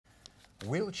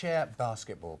Wheelchair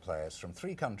basketball players from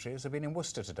 3 countries have been in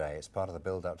Worcester today. It's part of the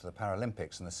build-up to the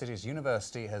Paralympics, and the city's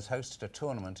university has hosted a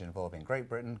tournament involving Great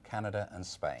Britain, Canada and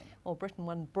Spain. Well, Britain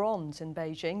won bronze in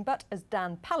Beijing, but as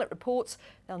Dan Pallett reports,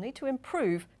 they'll need to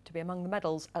improve to be among the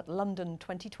medals at London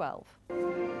 2012.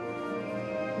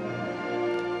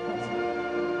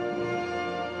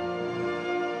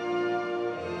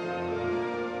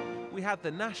 We had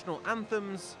the national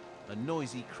anthems, a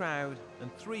noisy crowd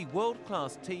and 3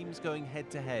 world-class teams going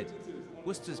head-to-head.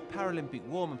 Worcester's Paralympic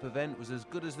warm-up event was as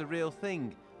good as the real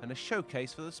thing and a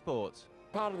showcase for the sport.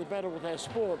 Part of the battle with our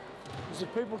sport is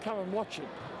that people come and watch it.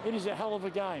 It is a hell of a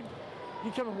game.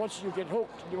 You come and watch it, you'll get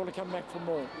hooked and you want to come back for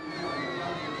more.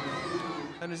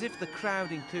 And as if the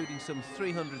crowd, including some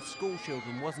 300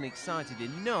 schoolchildren, wasn't excited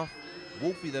enough,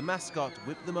 Wolfie the mascot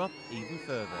whipped them up even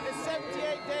further. There's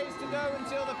 78 days to go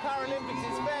until the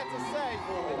Paralympics, it's fair to say.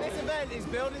 And this event is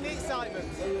building the excitement.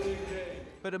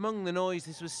 But among the noise,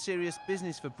 this was serious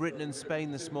business for Britain and Spain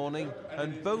this morning,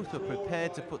 and both were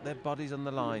prepared to put their bodies on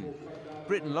the line.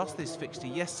 Britain lost this fixture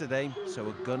yesterday, so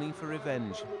were gunning for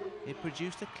revenge. It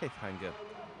produced a cliffhanger.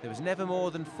 There was never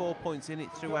more than 4 points in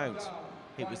it throughout.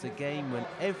 It was a game when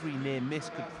every near miss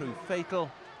could prove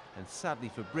fatal, and sadly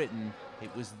for Britain,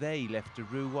 it was they left to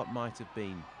rue what might have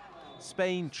been.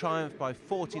 Spain triumphed by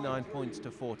 49 points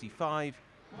to 45.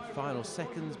 The final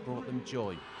seconds brought them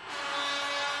joy.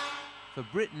 For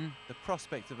Britain, the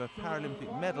prospect of a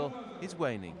Paralympic medal is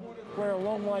waning. We're a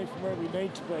long way from where we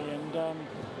need to be, and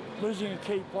losing a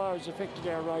key player has affected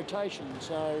our rotation,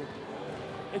 so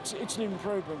it's an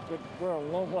improvement, but we're a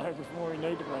long way from where we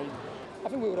need to be. I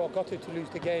think we would all gutted to lose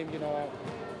the game, you know.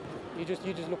 You just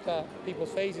looked at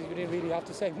people's faces, we didn't really have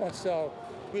to say much, so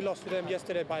we lost to them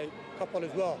yesterday by a couple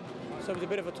as well. So it was a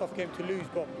bit of a tough game to lose,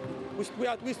 but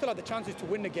we still had the chances to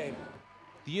win the game.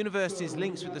 The university's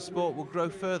links with the sport will grow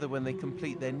further when they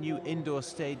complete their new indoor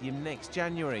stadium next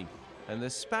January, and the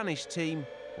Spanish team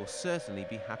will certainly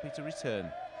be happy to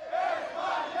return.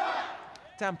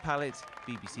 Dan Pallett,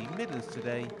 BBC Midlands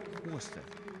Today, Worcester.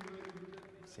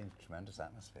 Seems tremendous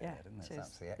atmosphere, Yeah, doesn't it? it is.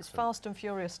 Absolutely It's excellent. fast and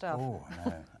furious stuff. Oh, I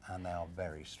know, and they are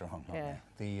very strong, aren't Yeah.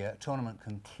 they? The tournament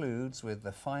concludes with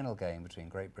the final game between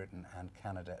Great Britain and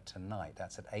Canada tonight.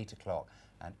 That's at 8 o'clock,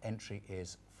 and entry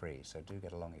is free, so do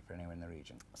get along if you're anywhere in the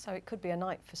region. So it could be a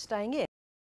night for staying in.